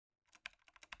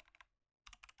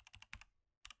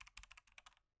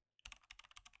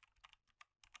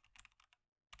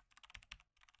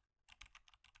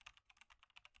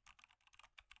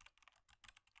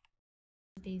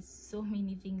There's so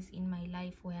many things in my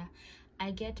life where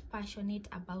I get passionate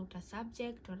about a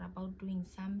subject or about doing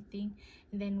something,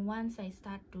 and then once I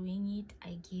start doing it,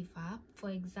 I give up.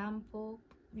 For example,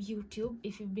 YouTube.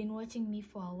 If you've been watching me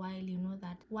for a while, you know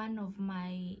that one of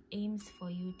my aims for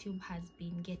YouTube has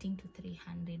been getting to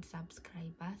 300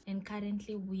 subscribers, and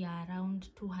currently we are around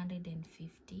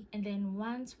 250. And then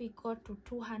once we got to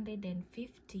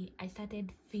 250, I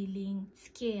started feeling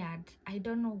scared. I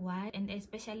don't know why, and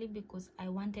especially because I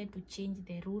wanted to change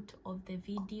the route of the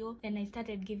video. Then I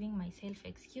started giving myself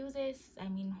excuses. I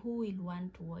mean, who will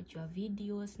want to watch your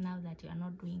videos now that you are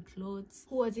not doing clothes?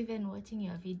 Who was even watching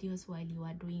your videos while you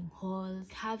are doing hauls?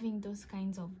 Having those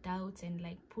kinds of doubts and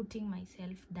like putting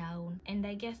myself down. And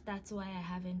I guess that's why I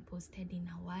haven't posted in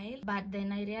a while. But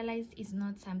then I realized it's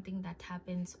not something that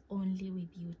happens only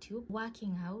with YouTube.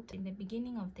 Working out, in the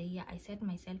beginning of the year, I set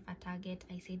myself a target.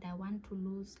 I said I want to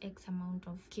lose X amount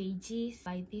of kgs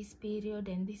by this period,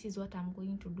 and this is what I'm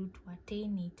going to do to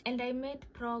attain it. And I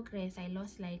made progress. I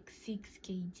lost like 6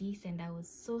 kgs, and I was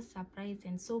so surprised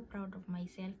and so proud of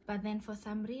myself. But then for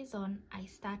some reason, I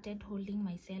started holding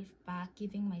myself back,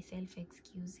 giving myself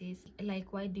excuses.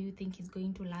 Like, why do you think it's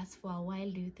going to last for a while?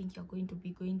 Do you think you're going to be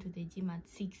going to the gym at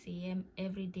 6 a.m.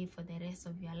 every day for the rest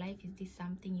of your life? Is this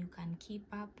something you can keep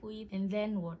up with? And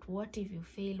then what if you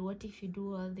fail? What if you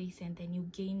do all this and then you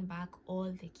gain back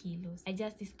all the kilos? I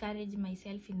just discouraged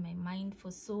myself in my mind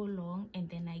for so long, and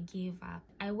then I gave up.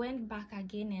 I went back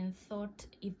again and thought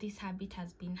if this habit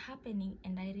has been happening,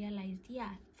 and I realized, yeah,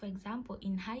 for example,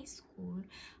 in high school,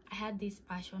 I had this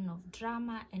passion of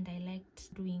drama and I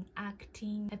liked doing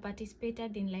acting. I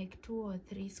participated in like 2 or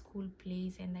 3 school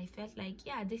plays, and I felt like,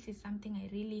 yeah, this is something I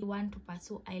really want to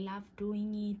pursue. I love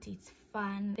doing it. It's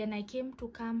fun. Then I came to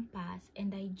campus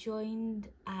and I joined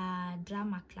a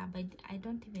drama club. I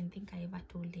don't even think I ever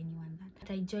told anyone that.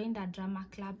 But I joined a drama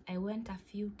club. I went a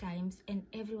few times and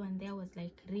everyone there was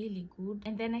like really good.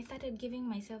 And then I started giving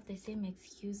myself the same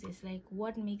excuses, like,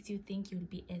 what makes you think you'll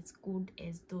be as good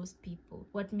as those people?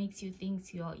 What makes you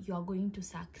think you're going to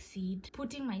succeed?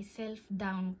 Putting myself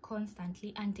down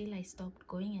constantly until I stopped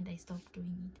going and I stopped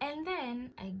doing it. And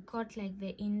then I got like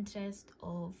the interest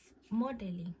of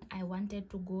modeling. I wanted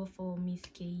to go for Miss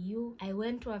KU. I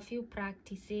went to a few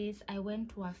practices. I went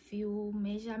to a few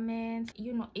measurements.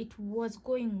 You know, it was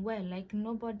going well. Like,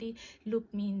 nobody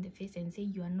looked me in the face and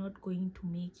said you are not going to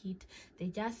make it. They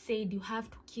just said you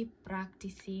have to keep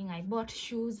practicing. I bought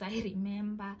shoes. I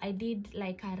remember I did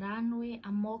like a runway,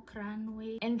 a mock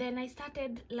runway, and then I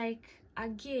started like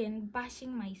again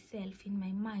bashing myself in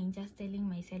my mind, just telling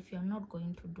myself you're not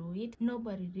going to do it,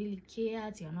 nobody really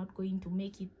cares, you're not going to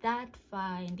make it that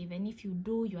far, and even if you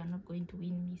do, you are not going to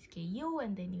win Miss KU,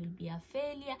 and then you'll be a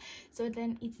failure, so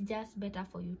then it's just better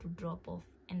for you to drop off.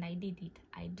 And I did it.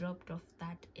 I dropped off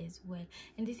that as well.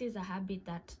 And this is a habit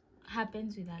that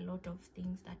happens with a lot of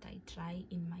things that I try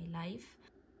in my life.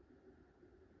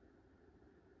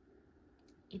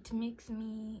 It makes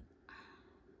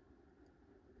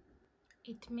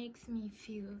me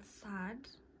feel sad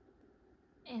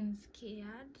and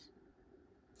scared.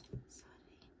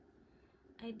 Sorry,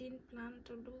 I didn't plan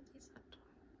to do this at all.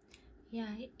 Yeah,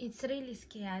 it's really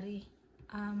scary.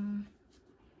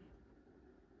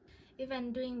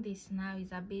 Even doing this now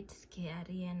is a bit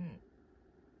scary, and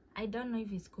I don't know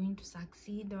if it's going to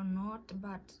succeed or not,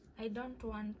 but I don't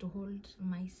want to hold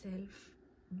myself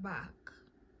back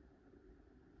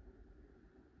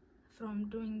from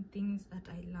doing things that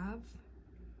I love.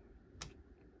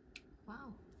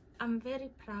 Wow. I'm very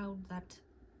proud that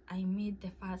I made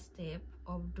the first step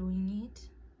of doing it.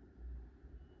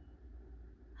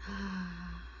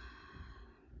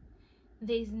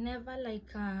 There's never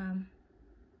like a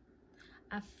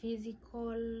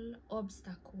physical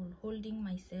obstacle holding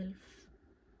myself,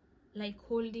 like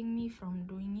holding me from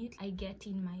doing it. I get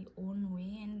in my own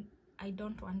way and I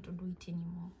don't want to do it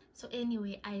anymore. So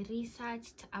anyway, I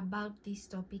researched about this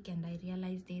topic and I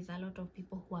realized there's a lot of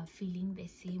people who are feeling the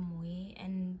same way,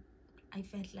 and I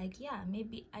felt like, yeah,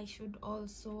 maybe I should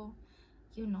also,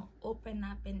 you know, open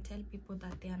up and tell people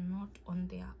that they are not on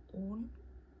their own.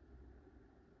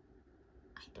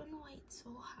 I don't know why it's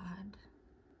so hard.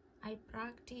 I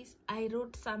practice. I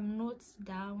wrote some notes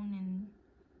down, and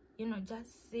you know,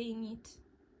 just saying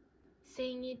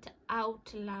it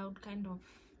out loud kind of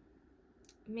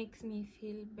makes me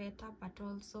feel better, but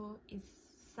also it's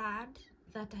sad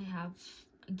that I have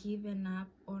given up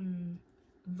on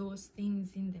those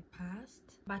things in the past.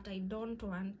 But I don't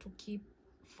want to keep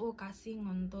focusing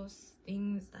on those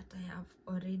things that I have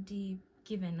already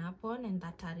given up on and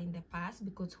that are in the past,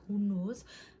 because who knows,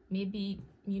 maybe,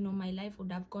 you know, my life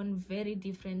would have gone very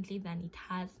differently than it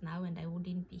has now, and I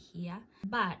wouldn't be here.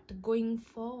 But going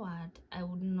forward, I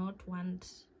would not want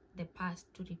the past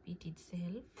to repeat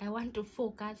itself. I want to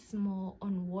focus more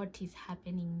on what is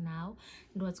happening now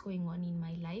and what's going on in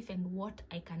my life and what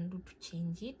I can do to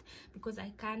change it, because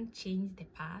I can't change the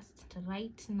past.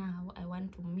 Right now, I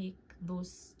want to make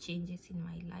those changes in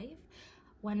my life.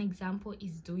 One example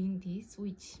is doing this,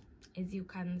 which, as you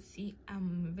can see,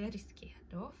 I'm very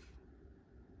scared of.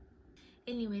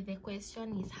 Anyway, the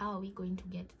question is, how are we going to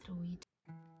get through it?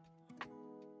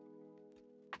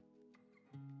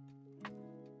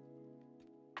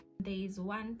 There is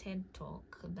one TED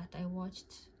talk that I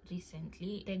watched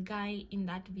recently. The guy in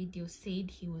that video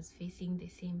said he was facing the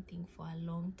same thing for a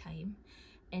long time,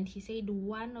 and he said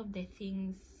one of the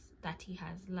things that he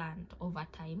has learned over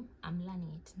time, I'm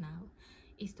learning it now,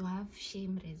 is to have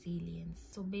shame resilience.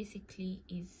 So basically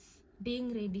is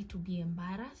being ready to be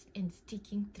embarrassed and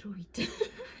sticking through it.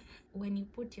 When you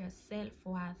put your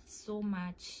self-worth so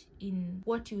much in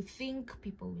what you think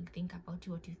people will think about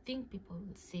you, what you think people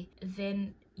will say,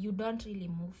 then you don't really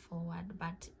move forward.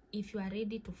 But if you are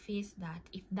ready to face that,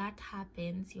 if that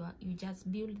happens, you just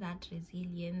build that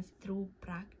resilience through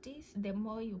practice. The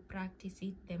more you practice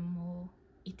it, the more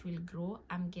it will grow,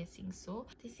 I'm guessing. So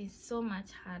this is so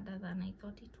much harder than I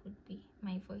thought it would be.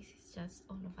 My voice is just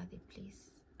all over the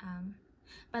place,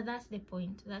 but that's the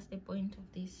point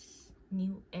of this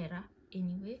new era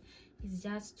anyway. It's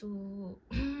just to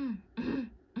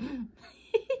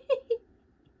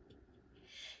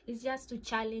it's just to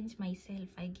challenge myself,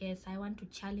 I guess. I want to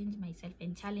challenge myself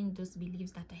and challenge those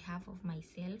beliefs that I have of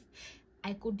myself.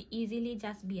 I could easily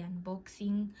just be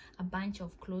unboxing a bunch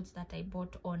of clothes that I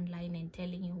bought online and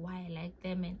telling you why I like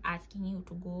them and asking you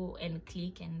to go and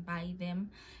click and buy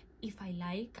them if I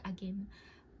like, again,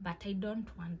 but I don't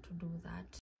want to do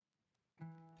that.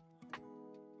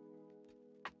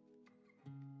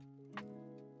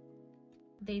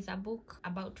 There's a book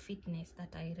about fitness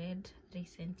that I read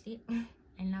recently.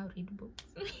 I now read books.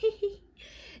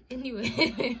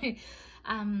 Anyway,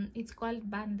 it's called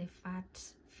Burn the Fat,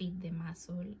 Feed the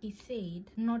Muscle. He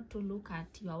said not to look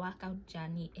at your workout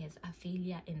journey as a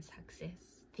failure and success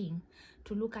thing,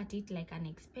 to look at it like an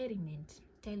experiment.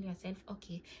 Tell yourself,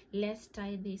 okay, let's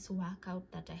try this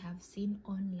workout that I have seen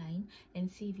online and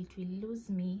see if it will lose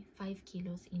me 5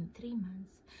 kilos in 3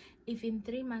 months. If in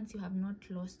 3 months you have not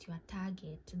lost your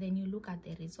target, then you look at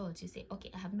the results. You say, okay,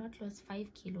 I have not lost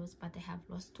 5 kilos, but I have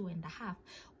lost 2.5.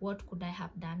 What could I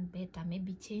have done better?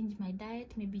 Maybe change my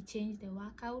diet, maybe change the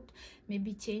workout,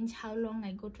 maybe change how long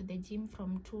I go to the gym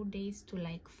from 2 days to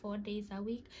like 4 days a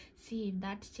week. See if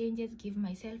that changes, give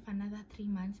myself another 3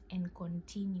 months and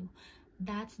continue.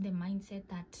 That's the mindset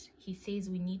that he says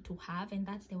we need to have, and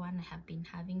that's the one I have been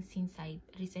having since I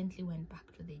recently went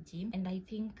back to the gym. And I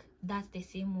think that's the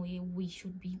same way we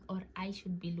should be, or I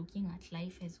should be, looking at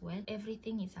life as well.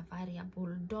 Everything is a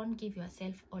variable. Don't give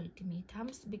yourself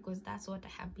ultimatums, because that's what I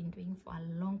have been doing for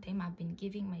a long time. I've been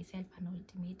giving myself an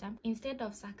ultimatum. Instead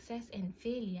of success and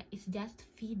failure, it's just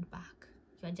feedback.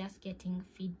 You're just getting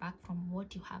feedback from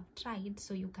what you have tried,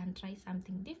 so you can try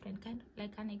something different, kind of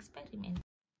like an experiment.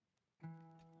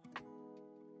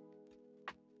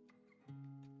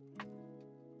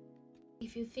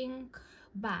 If you think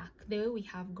back the way we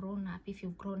have grown up, if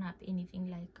you've grown up anything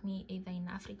like me, either in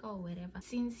Africa or wherever,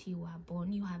 since you were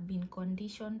born, you have been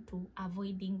conditioned to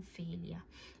avoiding failure.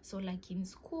 So like in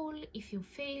school, if you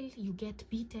fail, you get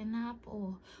beaten up,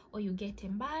 or you get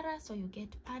embarrassed, or you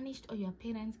get punished, or your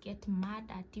parents get mad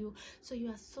at you. So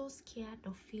you are so scared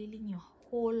of failing your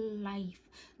whole life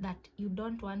that you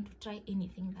don't want to try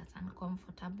anything that's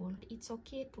uncomfortable. It's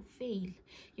okay to fail,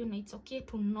 you know, it's okay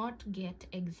to not get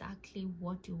exactly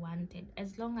what you wanted,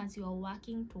 as long as you are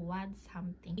working towards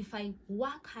something. If I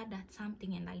work hard at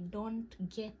something and I don't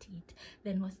get it,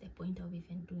 then what's the point of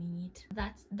even doing it?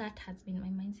 That has been my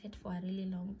mindset for a really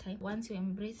long time. Once you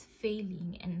embrace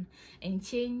failing and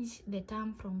change the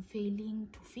term from failing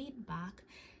to feedback,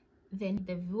 then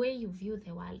the way you view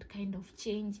the world kind of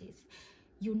changes.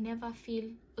 You never feel,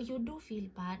 you do feel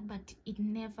bad, but it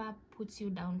never puts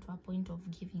you down to a point of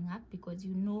giving up, because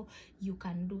you know you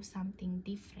can do something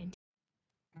different.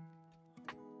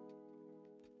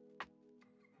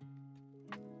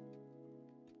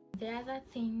 The other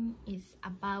thing is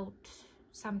about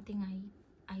something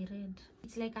I read.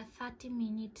 It's like a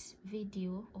 30-minute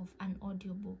video of an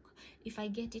audiobook. If I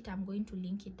get it, I'm going to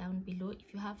link it down below.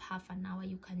 If you have half an hour,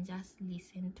 you can just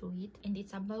listen to it. And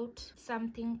it's about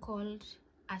something called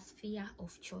a sphere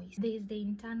of choice. There's the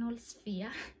internal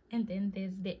sphere and then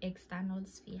there's the external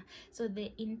sphere. So the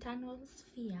internal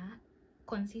sphere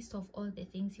consists of all the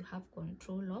things you have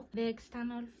control of. The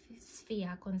external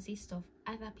sphere consists of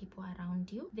other people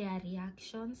around you, their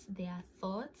reactions, their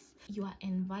thoughts, your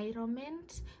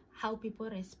environment, how people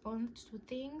respond to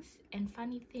things, and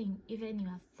funny thing, even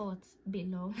your thoughts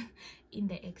belong in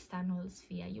the external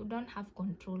sphere. You don't have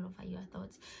control over your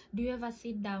thoughts. Do you ever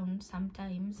sit down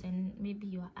sometimes and maybe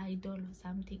you're idle or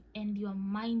something and your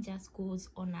mind just goes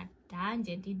on a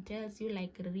tangent? It tells you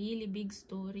like really big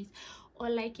stories, or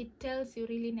like it tells you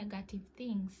really negative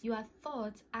things. Your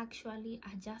thoughts actually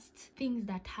are just things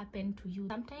that happen to you.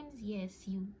 Sometimes, yes,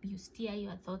 you steer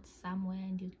your thoughts somewhere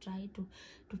and you try to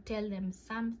tell them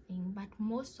something, but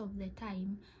most of the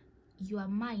time your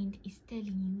mind is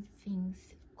telling you things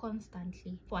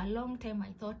constantly. For a long time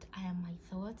I thought I am my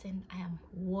thoughts and I am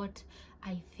what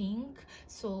I think.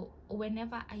 So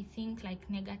whenever I think like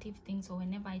negative things, or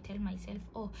whenever I tell myself,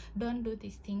 oh, don't do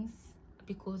these things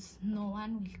because no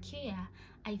one will care,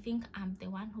 I think I'm the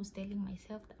one who's telling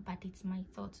myself that, but it's my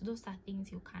thoughts. Those are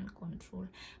things you can't control.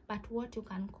 But what you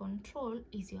can control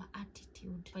is your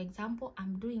attitude. For example,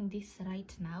 I'm doing this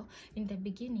right now. In the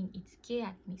beginning, it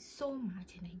scared me so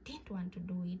much and I didn't want to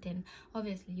do it. And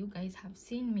obviously, you guys have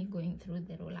seen me going through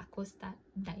the roller coaster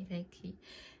directly.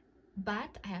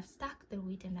 But I have stuck through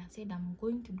it and I've said I'm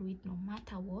going to do it no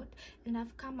matter what. And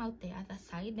I've come out the other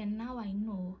side, and now I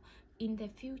know in the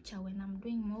future when I'm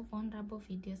doing more vulnerable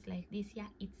videos like this, yeah,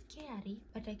 it's scary,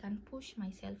 but I can push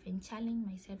myself and challenge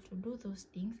myself to do those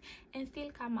things and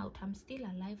still come out. I'm still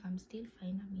alive, I'm still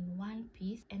fine, I'm in one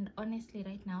piece. And honestly,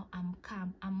 right now I'm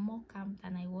calm. I'm more calm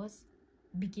than I was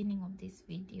beginning of this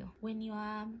video. When you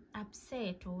are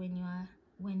upset, or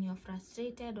when you're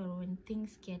frustrated, or when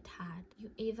things get hard,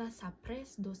 you either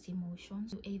suppress those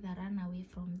emotions, you either run away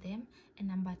from them, and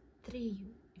number 3,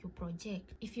 you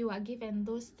project. If you are given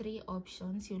those 3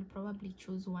 options, you'll probably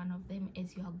choose one of them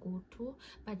as your go-to.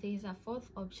 But there is a 4th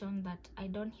option that I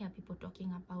don't hear people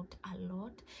talking about a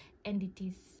lot, and it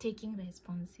is taking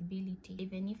responsibility.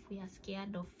 Even if we are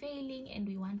scared of failing and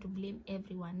we want to blame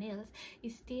everyone else,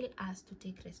 it's still us to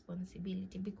take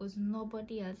responsibility, because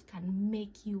nobody else can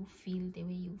make you feel the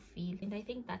way you feel. And I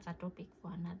think that's a topic for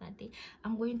another day.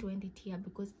 I'm going to end it here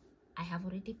because I have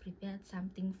already prepared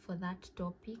something for that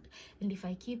topic, and if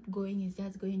I keep going, it's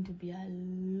just going to be a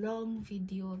long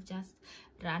video of just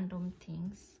random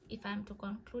things. If I'm to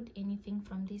conclude anything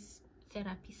from this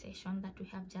therapy session that we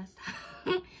have just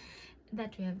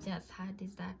had,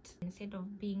 is that instead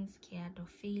of being scared of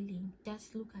failing,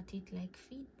 just look at it like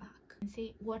feedback and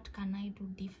say, what can I do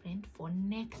different for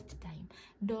next time?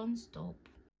 Don't stop.